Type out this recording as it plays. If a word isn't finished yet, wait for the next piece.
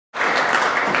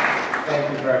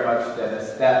Thank you very much,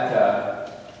 Dennis.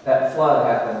 That flood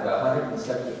happened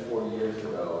 174 years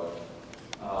ago,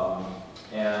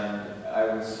 and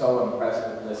I was so impressed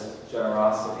with Liszt's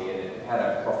generosity, and it had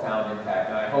a profound impact.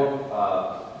 And I hope,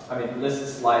 I mean,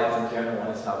 Liszt's life in general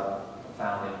has had a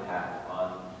profound impact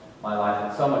on my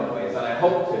life in so many ways, and I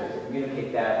hope to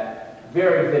communicate that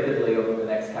very vividly over the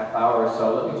next half hour or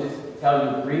so. Let me just tell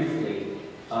you briefly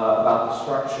about the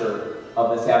structure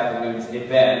of this afternoon's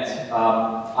event.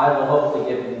 I will hopefully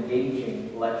give an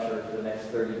engaging lecture for the next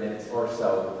 30 minutes or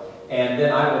so, and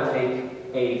then I will take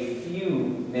a few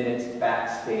minutes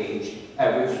backstage,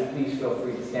 at which please feel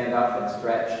free to stand up and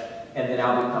stretch, and then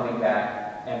I'll be coming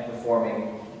back and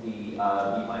performing the B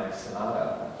minor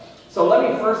sonata. So let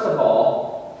me first of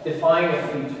all define a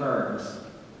few terms.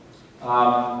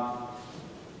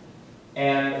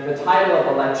 And the title of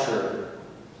the lecture,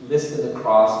 Liszt and the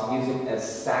Cross, Music as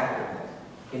Sacrament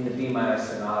in the B minor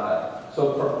sonata.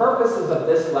 So for purposes of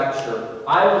this lecture,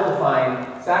 I will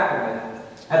define sacrament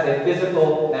as a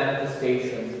physical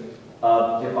manifestation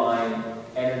of divine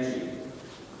energy.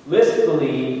 Liszt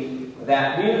believed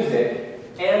that music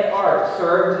and art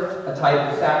served a type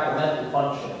of sacramental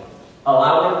function,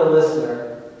 allowing the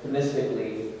listener to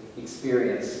mystically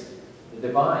experience the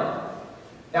divine.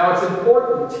 Now, it's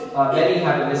important, many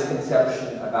have a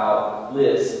misconception about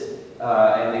Liszt,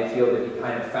 and they feel that he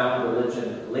kind of found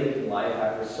religion late in life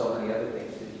after so many other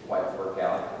things didn't quite work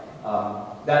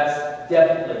out. That's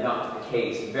definitely not the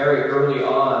case. Very early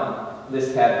on,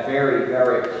 Liszt had very,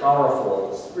 very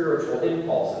powerful spiritual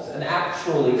impulses and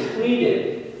actually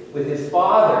pleaded with his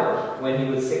father when he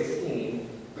was 16.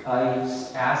 He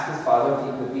asked his father if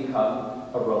he could become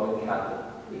a Roman Catholic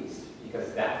priest,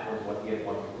 because that was what he had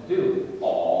wanted to do,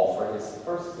 all for his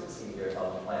first 16 years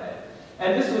on the planet.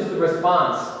 And this was the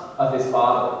response of his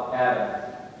father, Adam.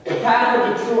 The path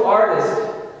of the true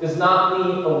artist does not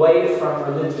lead away from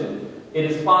religion. It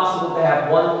is possible to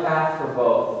have one path for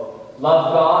both.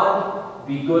 Love God,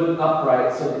 be good and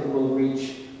upright, so that you will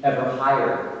reach ever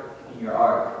higher in your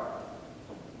art.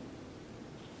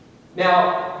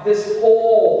 Now, this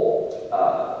whole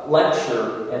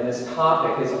lecture and this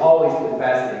topic has always been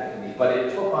fascinating to me, but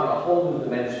it took on a whole new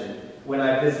dimension when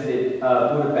I visited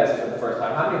Budapest for the first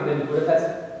time. How many have been to Budapest?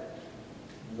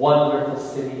 Wonderful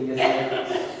city, isn't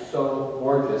it? It's so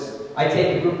gorgeous. I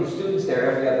take a group of students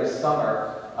there every other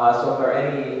summer, so if there are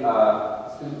any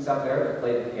students out there that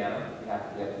play the piano, you have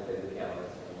to be able to play the piano,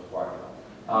 it's a requirement.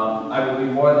 I would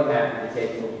be more than happy to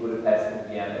take you to Budapest and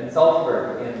Vienna and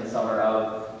Salzburg in the summer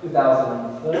of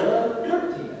 2013,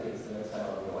 I think is the next time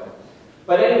I'll be away.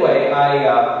 But anyway,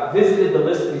 I visited the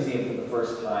Liszt Museum for the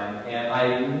first time, and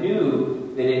I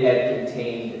knew that it had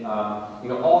contained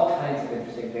all kinds of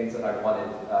interesting things that I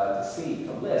wanted to see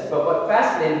from Liszt. But what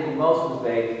fascinated me most was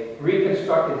they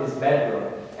reconstructed his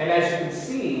bedroom. And as you can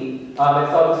see, and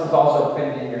so this is also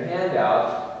printed in your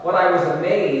handout, what I was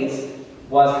amazed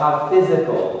was how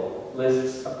physical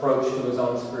Liszt's approach to his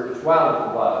own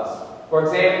spirituality was. For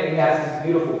example, he has this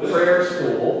beautiful prayer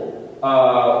stool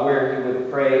where he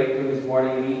would pray through his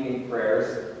morning and evening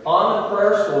prayers. On the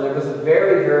prayer stool, there was a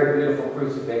very, very beautiful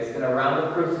crucifix, and around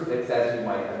the crucifix, as you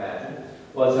might imagine,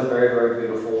 was a very, very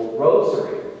beautiful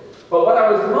rosary. But what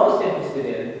I was most interested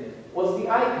in was the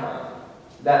icon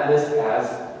that Liszt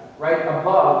has right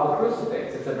above the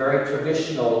crucifix. It's a very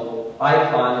traditional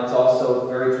icon. It's also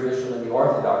very traditional in the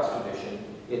Orthodox tradition.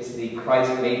 It's the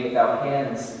Christ made without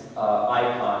hands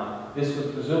icon. This was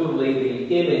presumably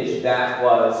the image that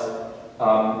was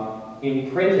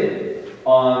imprinted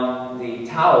on the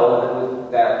towel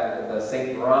that the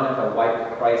St. Veronica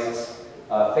wiped Christ's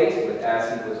face with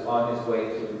as he was on his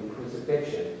way to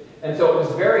crucifixion. And so it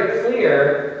was very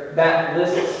clear that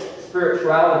Liszt's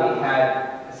spirituality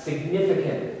had a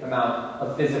significant amount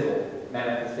of physical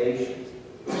manifestation.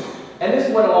 And this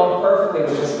went along perfectly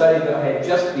with the study that I had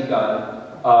just begun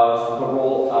of the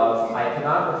role of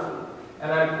iconography.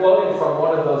 And I'm quoting from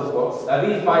one of those books. Now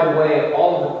these, by the way,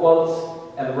 all of the quotes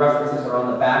and the references are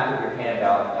on the back of your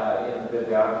handout in the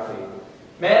bibliography.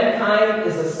 Mankind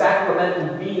is a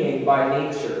sacramental being by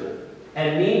nature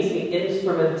and needs the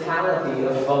instrumentality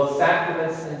of both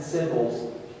sacraments and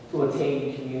symbols to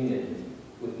attain communion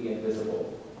with the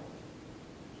invisible.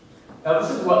 Now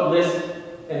this is what Liszt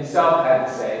himself had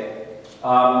to say.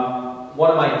 One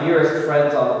of my dearest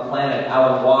friends on the planet,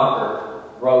 Alan Walker,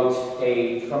 wrote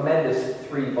a tremendous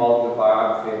 3-volume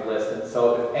biography of Liszt, and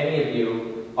so if any of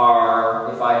you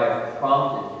are, if I have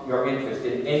prompted your interest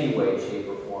in any way, shape,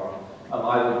 or form,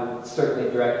 I would certainly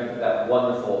direct you to that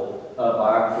wonderful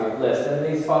biography of Liszt. And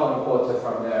these following quotes are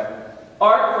from there.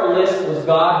 Art for Liszt was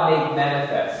God made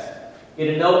manifest. It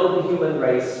ennobled the human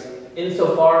race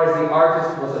insofar as the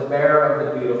artist was a bearer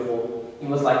of the beautiful, he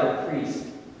was like a priest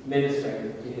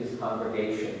ministering to his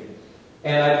congregation.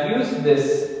 And I've used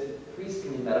this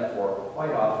priestly metaphor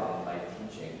quite often in my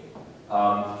teaching.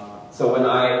 So when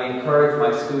I encourage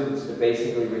my students to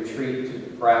basically retreat to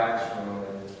the practice room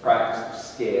and practice their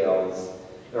scales,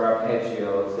 their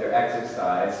arpeggios, their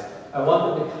exercise, I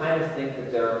want them to kind of think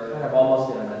that they're kind of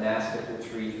almost in a monastic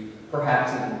retreat,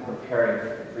 perhaps even preparing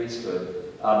for the priesthood.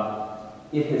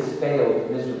 It has failed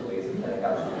miserably as a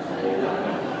pedagogical tool.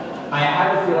 I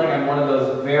have a feeling I'm one of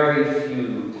those very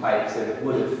few types that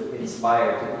would have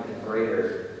inspired to even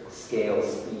greater scale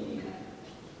speed.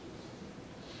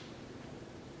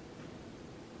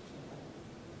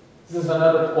 This is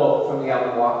another quote from the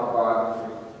Alan Walker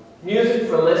biography. Music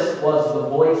for Liszt was the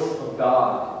voice of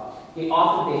God. He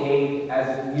often behaved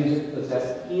as if music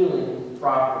possessed healing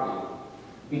property.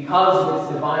 Because of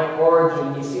its divine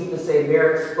origin, he seemed to say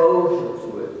mere exposure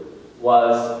to it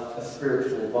was a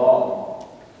spiritual balm.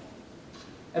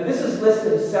 And this is Liszt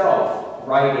himself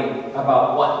writing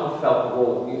about what he felt the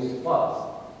role of music was.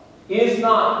 Is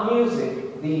not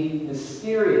music the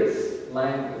mysterious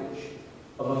language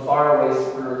of a faraway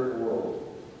spirit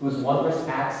world, whose wondrous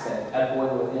accent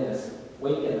echoing within us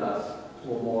waken us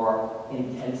to a more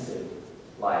intensive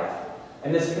life?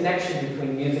 And this connection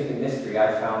between music and mystery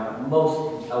I found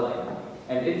most compelling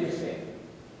and interesting.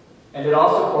 And it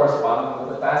also corresponded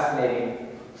with a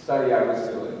fascinating study I was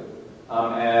doing,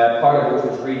 part of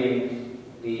which was reading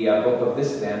the book of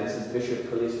this man. This is Bishop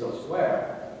Callisto's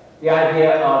Ware. The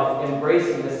idea of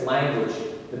embracing this language,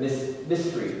 the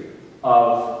mystery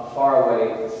of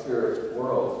faraway spirit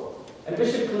world. And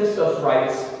Bishop Callistos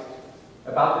writes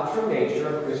about the true nature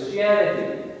of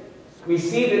Christianity. We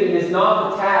see that it is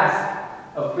not the task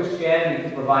of Christianity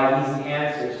to provide easy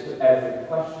answers to every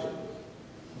question,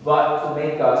 but to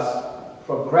make us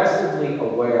progressively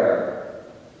aware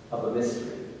of a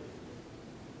mystery.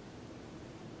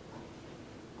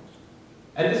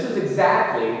 And this is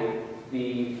exactly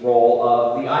the role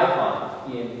of the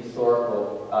icon in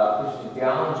historical Christian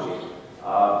theology,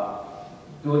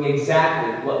 doing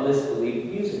exactly what Liszt believed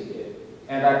music did.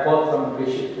 And I quote from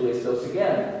Bishop Callistos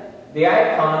again. The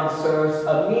icon serves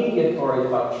a mediatory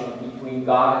function between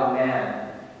God and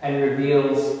man and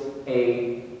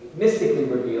mystically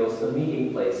reveals the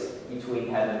meeting place between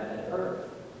heaven and earth.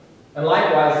 And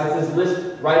likewise, this is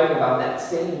Liszt writing about that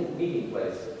same meeting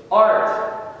place. Art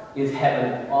is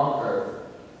heaven on earth,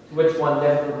 to which one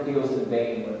never appeals in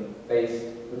vain when faced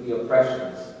with the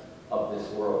oppressions of this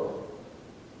world.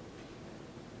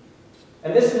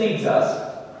 And this leads us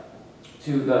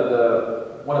to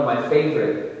one of my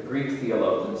favorite Greek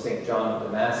theologians, St. John of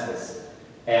Damascus,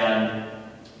 and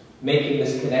making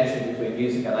this connection between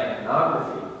music and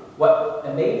iconography. What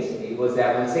amazed me was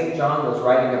that when St. John was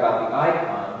writing about the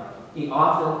icon, he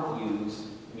often used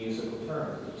musical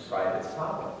terms to describe its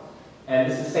topic.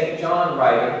 And this is St. John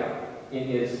writing in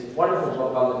his wonderful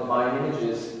book on the Divine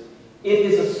Images. It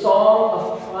is a song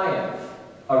of triumph,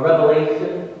 a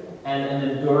revelation, and an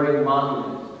enduring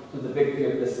monument to the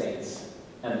victory of the saints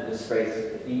and the disgrace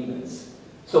of the demons.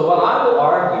 So what I will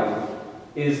argue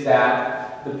is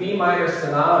that the B minor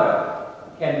sonata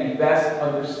can be best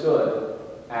understood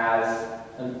as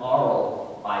an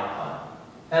aural icon.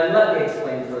 And let me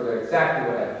explain further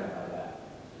exactly what I mean by that.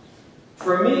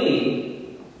 For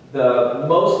me, the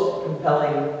most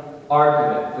compelling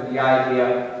argument for the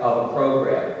idea of a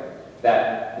program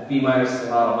that the B minor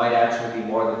sonata might actually be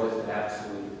more than just an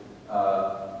absolute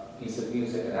piece of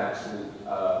music, an absolute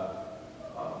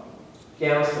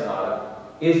piano sonata,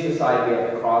 is this idea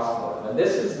of the cross motive. And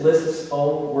this is Liszt's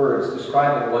own words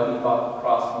describing what he thought the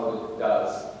cross motive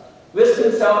does. Liszt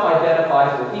himself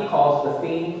identifies what he calls the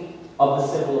theme of the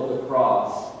symbol of the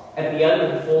cross at the end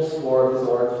of the full score of his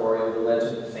oratorio, The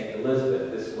Legend of St.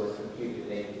 Elizabeth. This was computed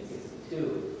in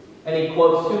 1862. And he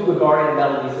quotes two Gregorian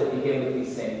melodies that begin with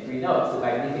these same three notes, the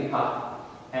Magnificat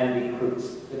and the Crux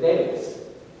Fidelis.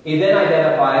 He then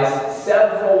identifies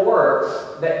several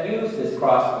works that use this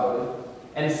cross motive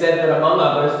and said that among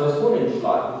others was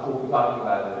Hunenschlag, which we'll be talking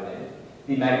about in a minute,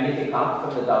 the Magnificat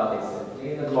from the Dante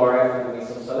Symphony, and the Gloria from the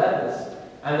Missum Solemnis,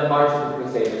 and the March of the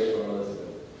Crusaders from Elizabeth.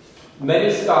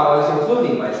 Many scholars,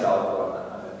 including myself, although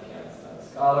I'm a pianist, not a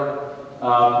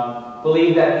scholar,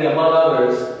 believe that the among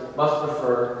others must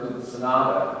refer to the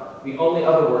sonata, the only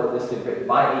other work listed written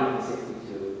by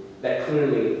 1862 that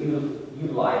clearly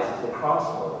utilizes the cross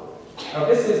motive. Now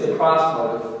this is the cross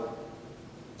motive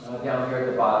down here at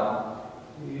the bottom.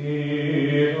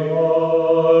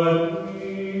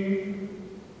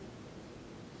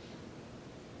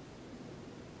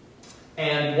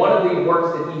 And one of the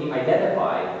works that he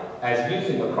identified as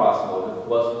using a cross motive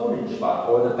was Hunenschlag,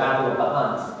 or the Battle of the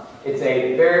Huns. It's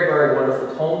a very, very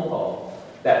wonderful tone poem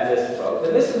that Liszt wrote.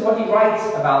 And this is what he writes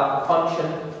about the function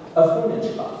of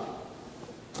Hunenschlag.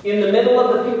 In the middle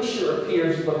of the picture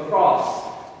appears the cross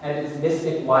and its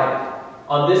mystic light.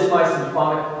 On this my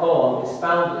symphonic poem is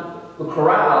founded. The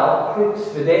chorale, Crux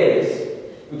Fidelis,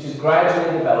 which is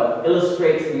gradually developed,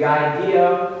 illustrates the idea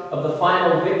of the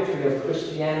final victory of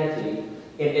Christianity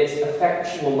in its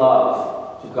effectual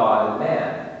love to God and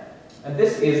man. And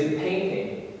this is the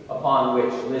painting upon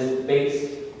which Liszt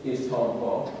based his tone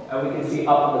poem. And we can see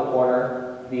up in the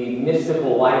corner the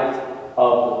mystical light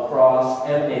of the cross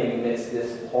emanating amidst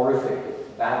this horrific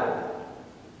battle.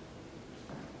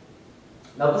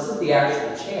 Now this is the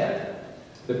actual chant,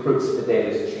 the Crux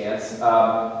Fidelis chants.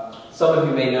 Some of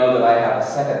you may know that I have a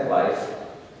second life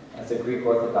as a Greek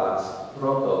Orthodox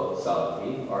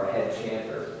proto-psalmody, or head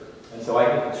chanter. And so I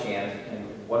get to chant in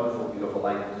wonderful, beautiful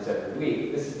languages every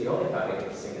week. This is the only time I get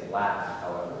to sing in Latin,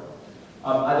 however.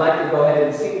 I'd like to go ahead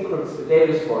and sing Crux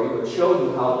Fidelis for you and show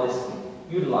you how Liszt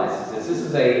utilizes this. This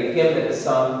is a hymn that is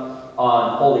sung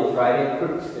on Holy Friday.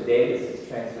 Crux Fidelis is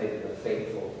translated the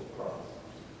faithful cross.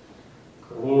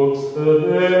 Crux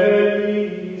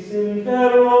Fidelis in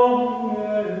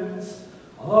terrones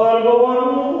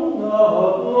arborum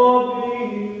ad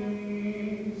nobilis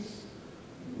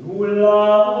nulla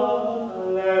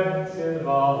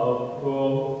lecera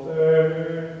profer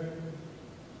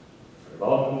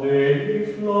from Dei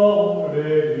flore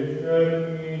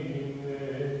germine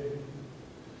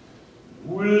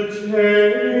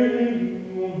dulceum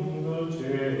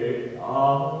dulce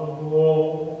amor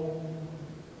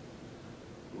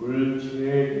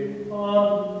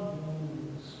dulce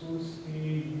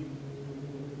sustinus.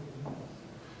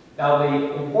 Now the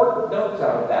important notes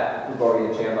out of that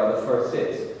Gregorian chant are the first six.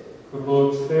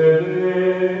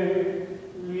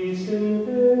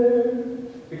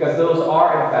 Because those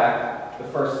are, in fact, the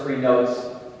first three notes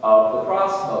of the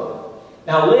cross motive.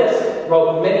 Now, Liszt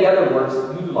wrote many other works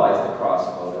that utilize the cross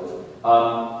motive.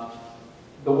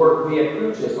 The work Via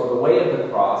Crucis, or the Way of the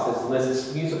Cross, is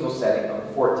Liszt's musical setting of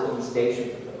the 14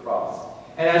 stations of the cross.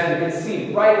 And as you can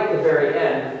see, right at the very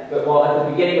end, well, at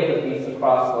the beginning of the piece, the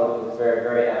cross motive is very,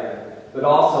 very evident. But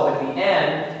also at the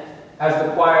end, as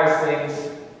the choir sings,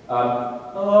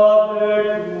 Ave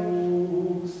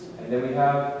Crux, and then we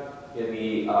have in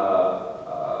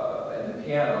the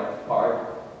piano part,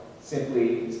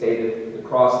 simply stated the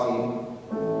cross theme.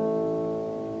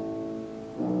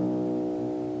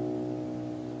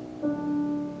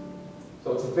 So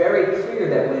it's very clear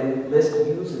that when Liszt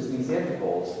uses these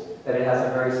intervals, that it has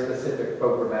a very specific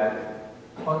programmatic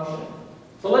function.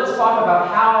 So let's talk about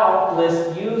how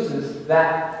Liszt uses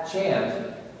that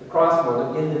chant, the cross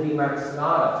motive, in the B minor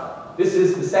sonata. This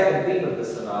is the second theme of the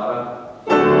sonata.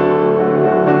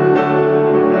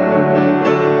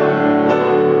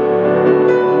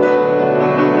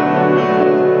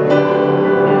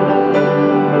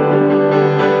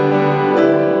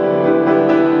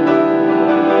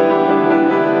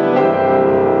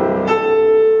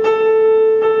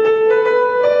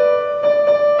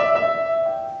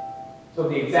 So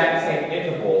the exact same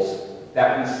intervals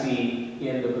that we see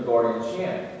in the Gregorian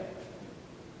chant.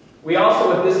 We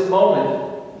also, at this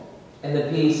moment in the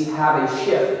piece, have a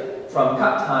shift from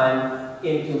cut time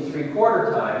into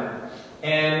three-quarter time,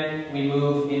 and we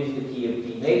move into the key of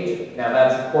D major. Now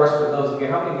that's, of course, for those of you,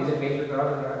 how many music majors are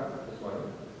out there? Just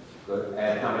wondering. Good.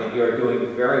 And how many of you are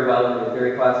doing very well in your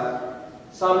theory classes?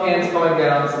 Some hands going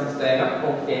down, some staying up.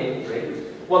 Okay, great.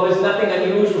 Well, there's nothing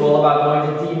unusual about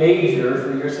going to D major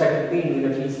for your second theme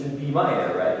in a piece in B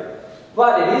minor, right?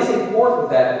 But it is important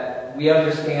that we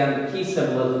understand the key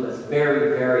symbolism is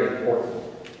very, very important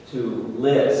to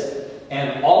Liszt.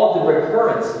 And all of the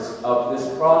recurrences of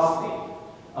this cross theme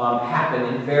happen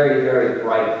in very, very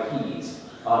bright keys.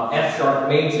 F sharp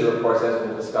major, of course, as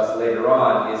we'll discuss later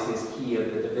on, is his key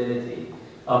of the divinity.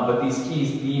 But these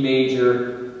keys, B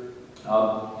major,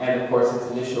 and of course its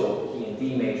initial key in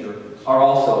D major, are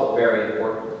also very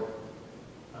important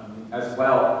as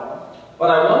well.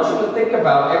 But I want you to think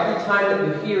about every time that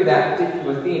you hear that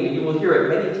particular theme, and you will hear it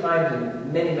many times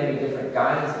in many, many different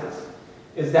guises,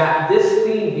 is that this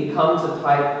theme becomes a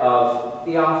type of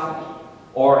theophany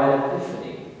or an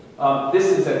epiphany.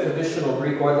 This is a traditional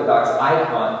Greek Orthodox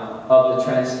icon of the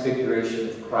transfiguration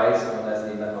of Christ, known as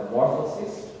the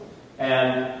metamorphosis.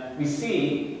 And we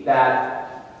see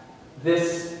that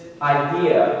this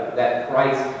idea that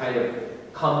Christ kind of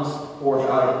comes forth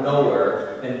out of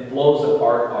nowhere and blows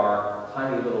apart our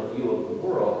tiny little view of the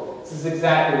world. This is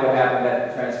exactly what happened at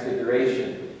the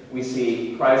Transfiguration. We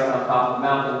see Christ on top of the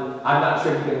mountain. I'm not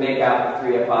sure if you can make out the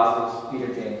three apostles,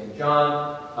 Peter, James, and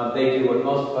John. They do what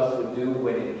most of us would do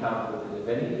when encountered with the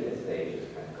divinity, is they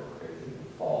just kind of go crazy and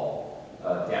fall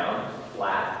down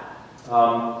flat.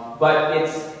 But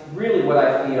it's really what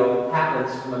I feel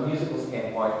happens from a musical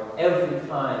standpoint every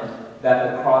time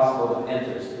that the cross motive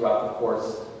enters throughout the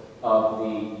course of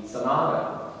the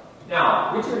sonata.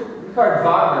 Now, Richard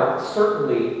Wagner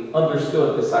certainly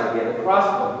understood this idea of the cross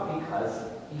motive because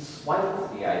he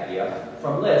swiped the idea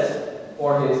from Liszt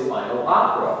for his final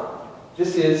opera.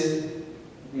 This is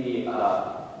the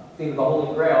theme of the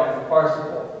Holy Grail for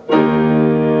Parsifal.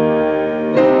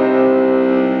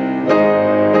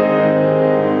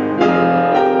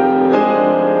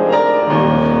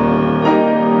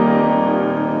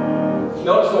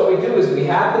 Notice what we do is we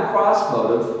have the cross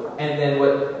motive, and then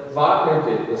what Wagner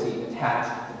did was he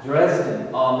attached the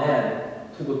Dresden Amen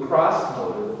to the cross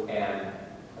motive, and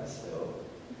presto,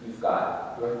 you've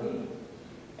got your theme.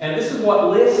 And this is what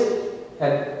Liszt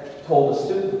had told a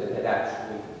student that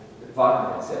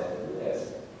Wagner had said to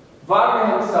Liszt.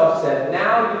 Wagner himself said,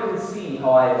 "Now you can see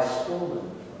how I have stolen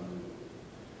from you.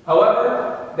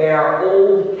 However, they are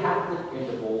old Catholic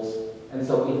intervals, and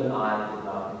so even I did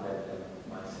not invent them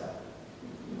myself."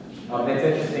 It's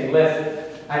interesting,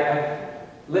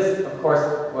 Liszt, of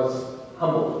course, was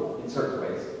humble in certain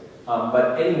ways,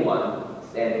 but anyone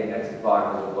standing next to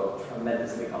Wagner would look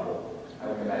tremendously humble, I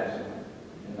would imagine,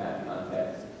 in that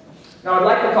context. Now, I'd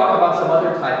like to talk about some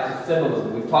other types of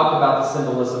symbolism. We've talked about the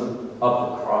symbolism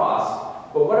of the cross,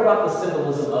 but what about the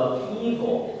symbolism of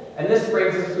evil? And this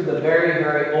brings us to the very,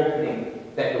 very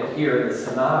opening that you'll hear in the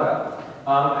sonata.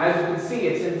 As you can see,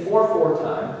 it's in 4/4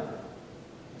 time,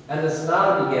 and the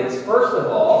sonata begins, first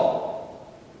of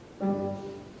all,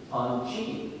 on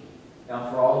G. Now,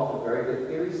 for all of the very good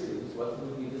theory students, what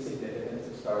would be the significance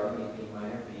of starting a B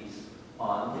minor piece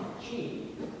on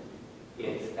G?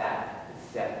 It's that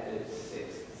deceptive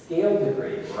 6th scale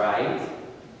degree, right?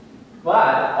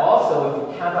 But also, if you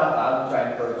count out loud, which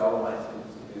I encourage all of my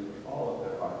students to do with all of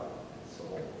their heart and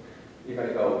soul, you're going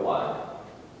to go 1,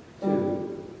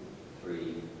 2,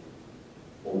 3,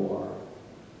 4.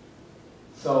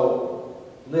 So,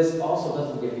 Liszt also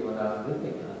doesn't give you enough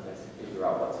rhythmic context to figure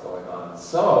out what's going on.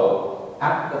 So,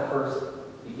 after the first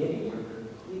beginning, you're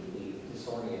completely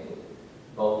disoriented,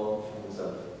 both in terms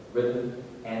of rhythm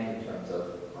and in terms of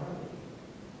harmony.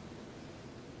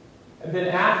 And then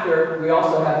after, we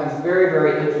also have these very,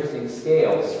 very interesting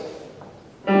scales.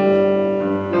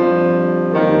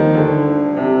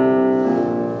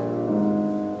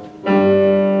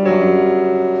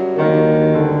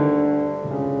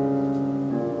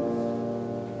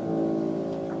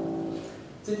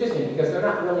 It's interesting because they're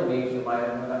not really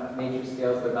major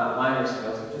scales, they're not minor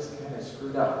scales, they're just kind of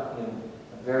screwed up in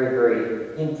a very,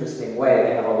 very interesting way.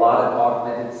 They have a lot of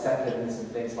augmented seconds and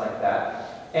things like that.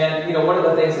 And, you know, one of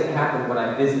the things that happened when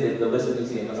I visited the Liszt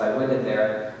Museum was I went in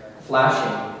there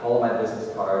flashing all of my business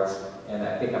cards, and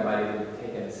I think I might have even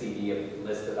taken a CD of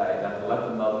Liszt that I had done to let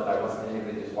them know that I wasn't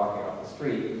anybody just walking off the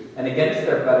street. And against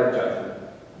their better judgment,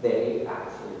 they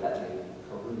actually let me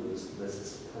peruse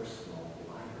Liszt's personal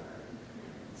library.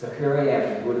 So here I am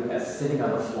in Budapest, sitting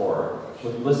on the floor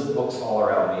with Liszt books all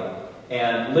around me.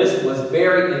 And Liszt was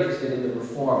very interested in the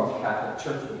reform of Catholic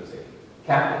church music.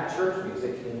 Catholic church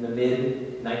music in the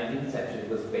mid-19th century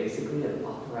was basically an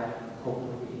operatic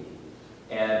potpourri.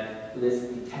 And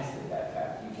Liszt detested that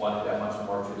fact. He wanted a much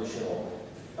more traditional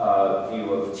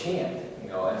view of chant, you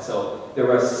know. And so there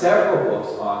were several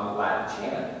books on Latin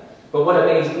chant. But what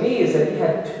amazed me is that he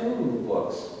had 2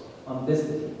 books on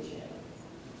Byzantine chant.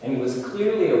 And he was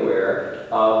clearly aware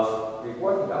of Greek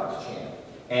Orthodox chant.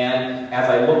 And as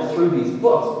I looked through these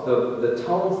books, the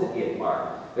tones that he had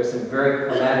marked, there's some very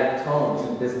chromatic tones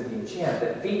in Byzantine chant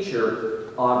that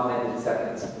feature augmented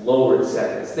seconds, lowered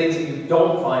seconds, things that you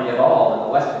don't find at all in the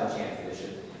Western chant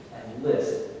tradition. And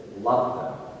Liszt loved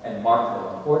them and marked them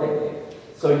accordingly.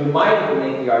 So you might even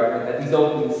make the argument that these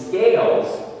opening scales,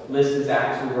 Liszt is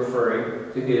actually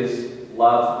referring to his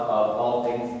love of all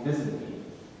things Byzantine.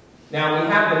 Now we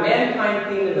have the mankind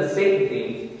theme and the Satan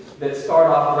theme that start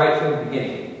off right from the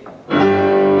beginning.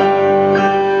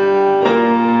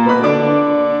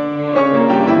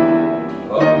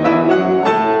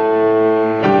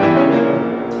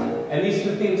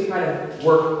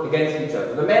 Work against each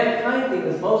other. The mankind theme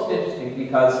is most interesting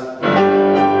because with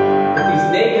these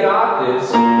naked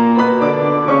octaves,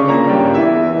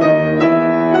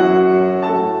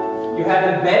 you have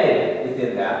embedded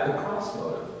within that the cross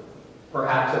motive,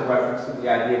 perhaps a reference to the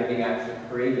idea of being actually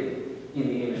created in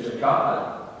the image of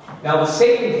God. Now the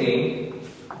Satan theme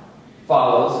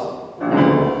follows.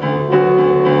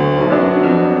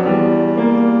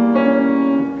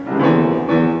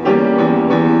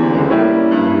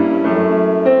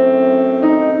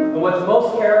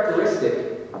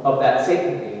 of that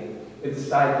sacred theme is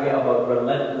this idea of a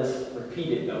relentless,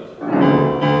 repeated note.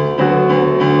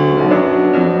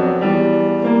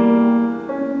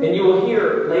 And you will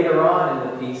hear later on in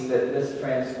the piece that this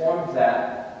transforms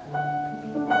that.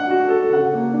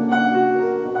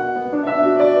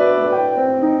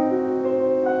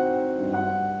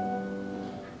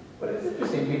 But it's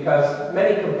interesting because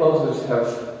many composers have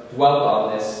dwelt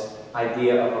on this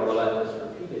idea of a relentless,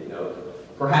 repeated note.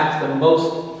 Perhaps the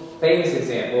most famous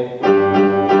example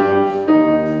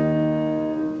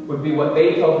would be what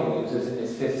Beethoven uses in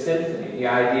his Fifth Symphony, the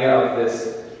idea of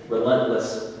this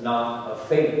relentless knot of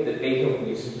fate that Beethoven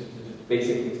uses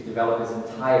basically to develop his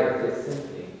entire Fifth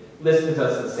Symphony. Liszt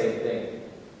does the same thing.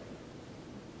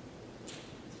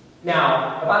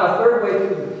 Now, about a third way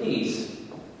through the piece,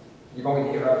 you're going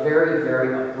to hear a very,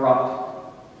 very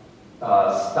abrupt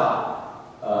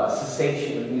stop,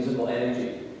 cessation of musical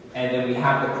energy. And then we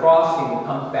have the crossing that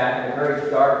comes back in a very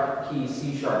dark key,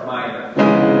 C-sharp minor.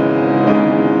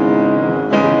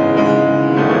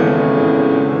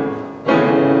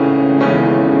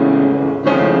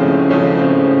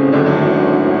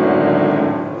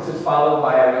 This is followed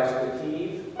by a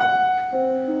recitative.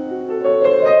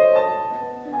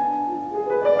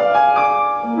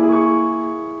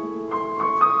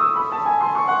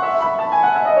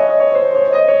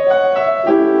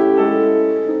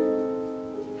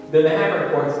 Then the hammer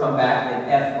chords come back in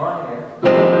F minor,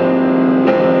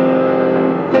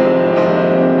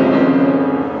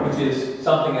 which is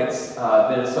something that's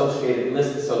been associated,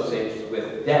 Liszt associated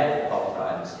with death all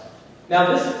times.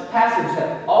 Now this passage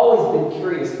had always been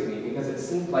curious to me because it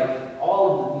seemed like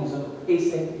all of the musical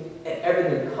pacing and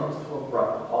everything comes to a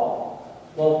abrupt halt.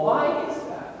 Well, why is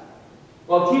that?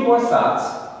 Well, Tibor Satz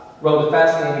wrote a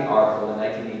fascinating article in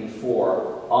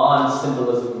 1984 on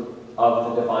symbolism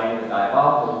of the divine and the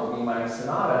diabolical in the B minor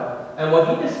sonata, and what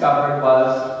he discovered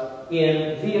was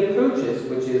in Via Crucis,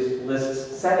 which is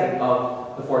Liszt's setting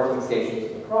of the 14 Stations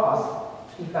of the Cross,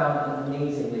 he found an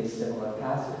amazingly similar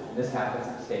passage. And this happens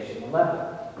at Station 11,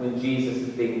 when Jesus is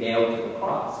being nailed to the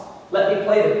cross. Let me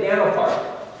play the piano part.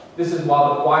 This is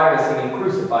while the choir is singing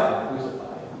Crucified and Crucified.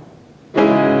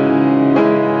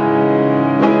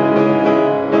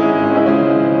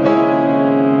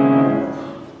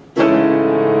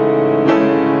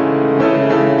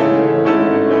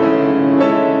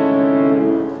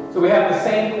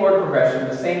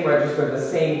 Register the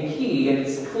same key, and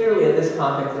it's clearly in this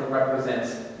context it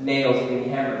represents nails being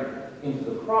hammered into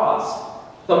the cross.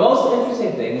 The most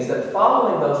interesting thing is that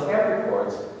following those hammer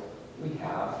chords, we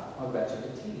have a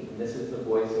recitative, and this is the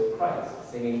voice of Christ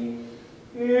singing.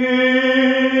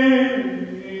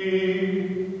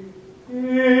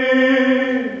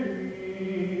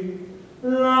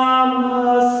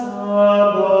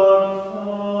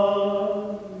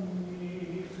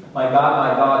 My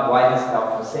God, why hast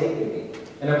thou forsaken me?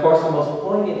 And of course, the most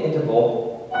poignant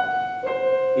interval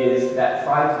is that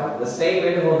tritone, the same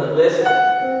interval that Liszt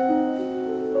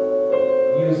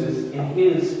uses in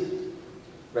his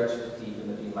recitative in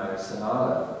the B minor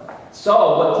sonata.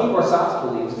 So, what Tibor Satz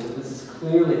believes is that this is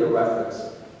clearly a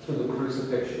reference to the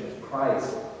crucifixion of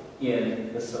Christ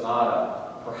in the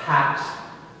sonata, perhaps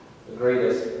the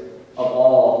greatest of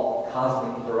all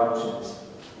cosmic interruptions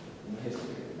in the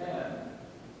history of man.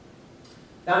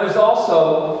 Now there's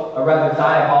also a rather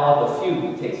diabolical fugue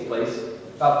that takes place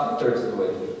about 2/3 of the way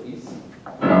through the piece.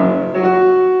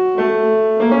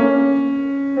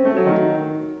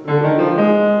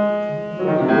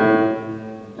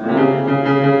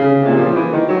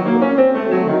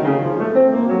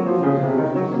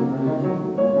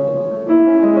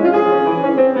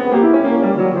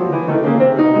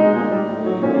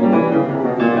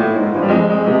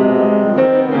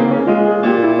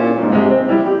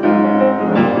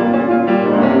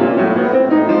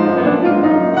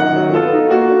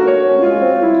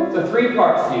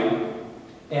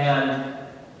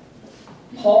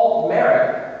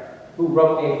 Who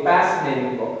wrote a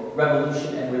fascinating book,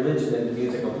 Revolution and Religion in the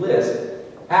Music of Liszt,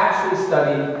 actually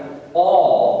studied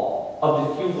all of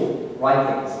the fugal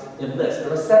writings in Liszt. There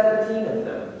were 17 of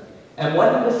them. And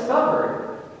what he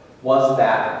discovered was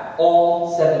that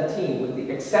all 17, with the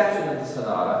exception of the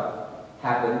sonata,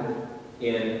 happened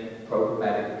in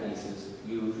programmatic pieces,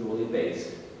 usually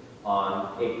based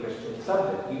on a Christian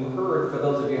subject. You heard, for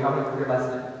those of you, how many were here last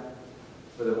night?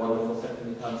 For the wonderful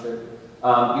symphony concert?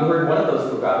 You heard one of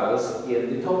those fugatos in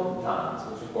the Totentans,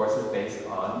 which of course is based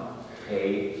on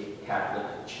a Catholic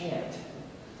chant.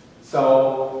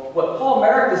 So what Paul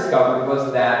Merrick discovered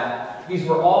was that these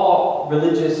were all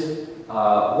religious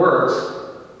works,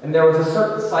 and there was a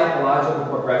certain psychological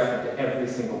progression to every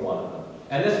single one of them.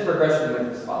 And this progression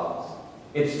went as follows.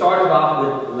 It started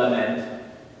off with lament,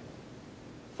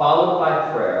 followed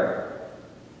by prayer,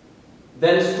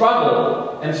 then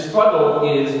struggle, and struggle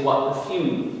is what the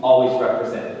fugue always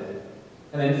represented,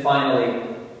 and then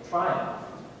finally triumph.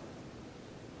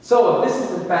 So if this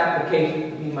is in fact the case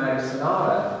with the B minor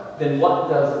sonata, then what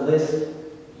does Liszt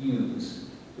use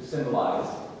to symbolize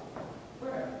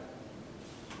prayer?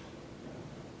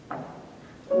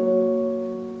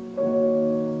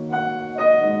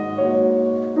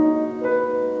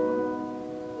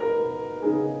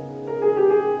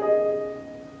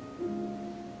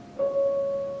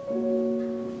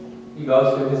 He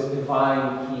goes to his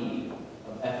divine key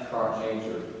of F sharp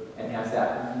major and has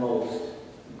that most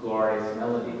glorious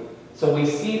melody. So we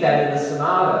see that in the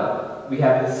sonata, we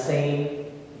have the same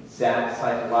exact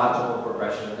psychological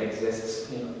progression that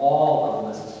exists in all of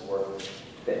Liszt's work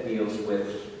that deals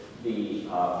with the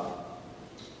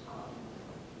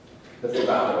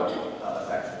legato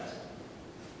sections.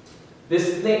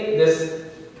 This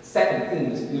second theme,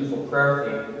 this beautiful prayer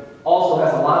theme, also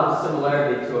has a lot of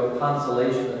similarity to a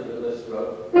consolation that Liszt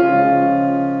wrote.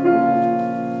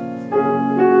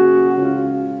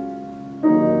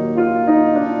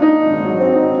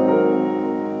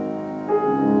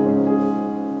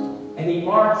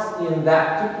 In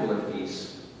that particular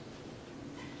piece,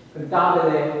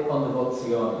 cantabile con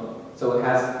devozione, so it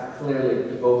has clearly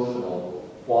devotional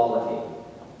quality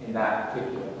in that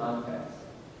particular context.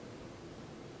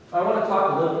 I want to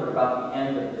talk a little bit about the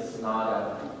end of the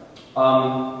sonata.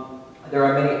 There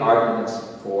are many arguments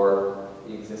for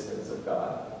the existence of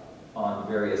God on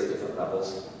various different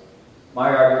levels.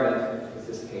 My argument is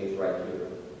this page right here.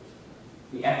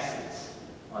 The X's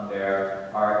on there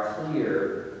are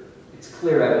clear. It's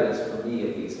clear evidence, for me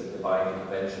at least, of divine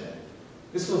intervention.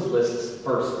 This was Liszt's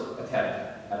first attempt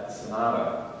at the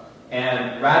sonata.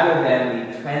 And rather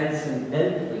than the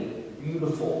transcendently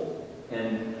beautiful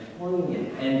and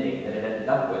poignant ending that it ended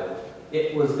up with,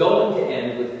 it was going to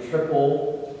end with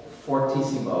triple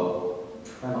fortissimo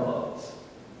tremolos,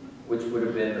 which would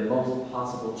have been the most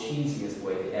possible cheesiest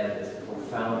way to end this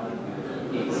profoundly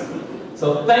beautiful piece.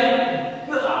 So thank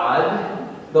God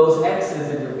those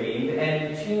X's intervened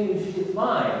and changed his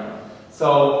mind.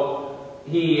 So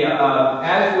he,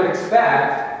 as you would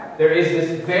expect, there is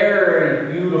this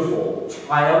very beautiful,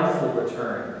 triumphal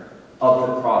return of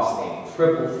the cross name,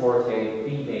 triple forte,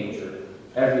 B major,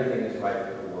 everything is right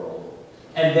for the world.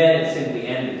 And then it simply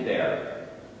ended there.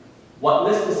 What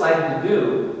Liszt decided to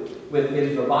do with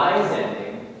his revised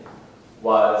ending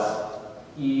was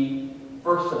he,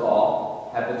 first of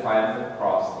all, had the triumphant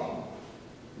cross name.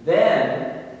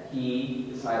 Then he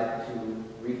decided to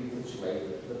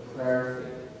recapitulate the prayer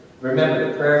theme. Remember,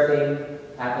 the prayer theme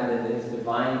happened in his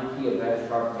divine key of F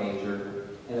sharp major,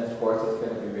 and of course it's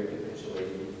going to be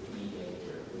recapitulated with E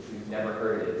major, which we've never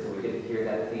heard it, so we didn't hear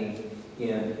that theme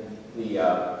in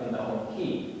the home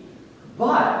key.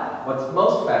 But what's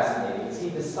most fascinating is he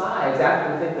decides,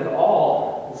 after to think that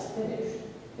all is finished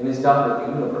and is done with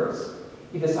the universe,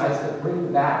 he decides to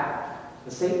bring back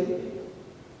the safety theme.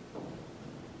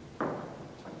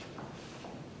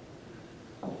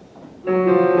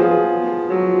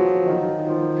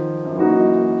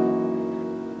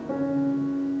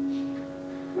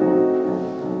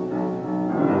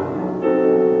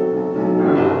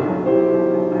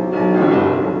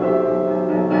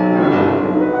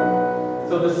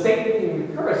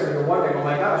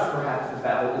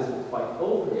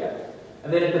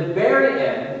 And then at the very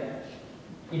end,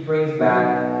 he brings back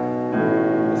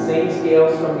the same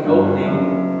scales from the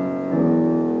opening,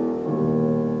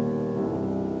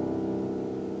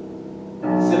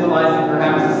 symbolizing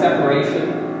perhaps the separation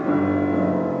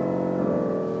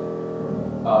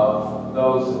of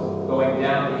those going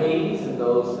down to Hades and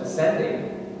those ascending.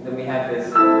 Then we have this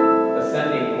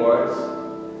ascending chorus.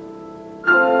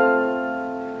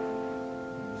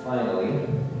 Finally,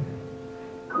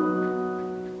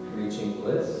 reaching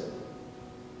bliss.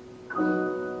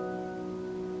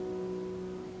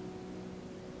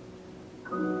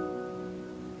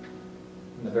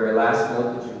 And the very last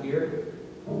note that you hear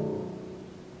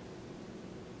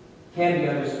can be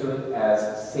understood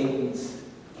as Satan's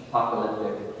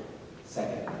apocalyptic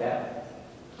second death.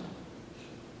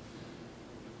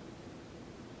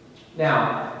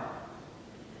 Now,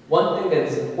 one thing that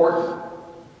is important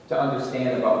to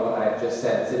understand about what I've just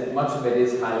said is that much of it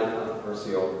is highly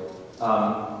controversial.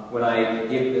 When I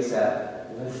give this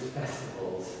at Liszt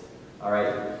festivals, all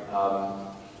right,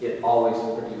 it always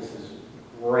produces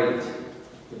great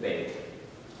debate.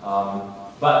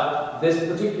 But this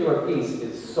particular piece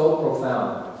is so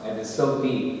profound and is so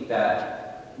deep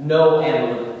that no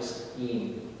analytical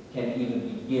scheme can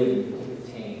even begin to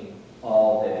contain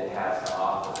all that it has to offer.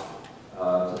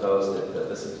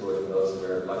 listen to it and those who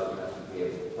are lucky enough to be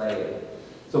able to play it.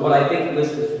 So what I think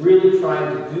Liszt is really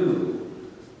trying to do,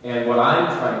 and what I'm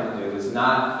trying to do, is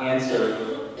not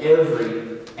answer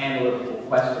every analytical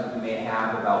question you may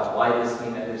have about why this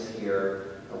theme is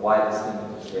here or why this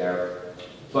theme is there.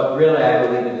 But really, I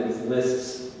believe it is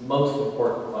Liszt's most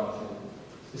important function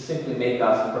to simply make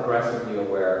us progressively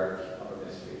aware of a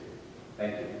mystery.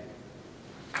 Thank you.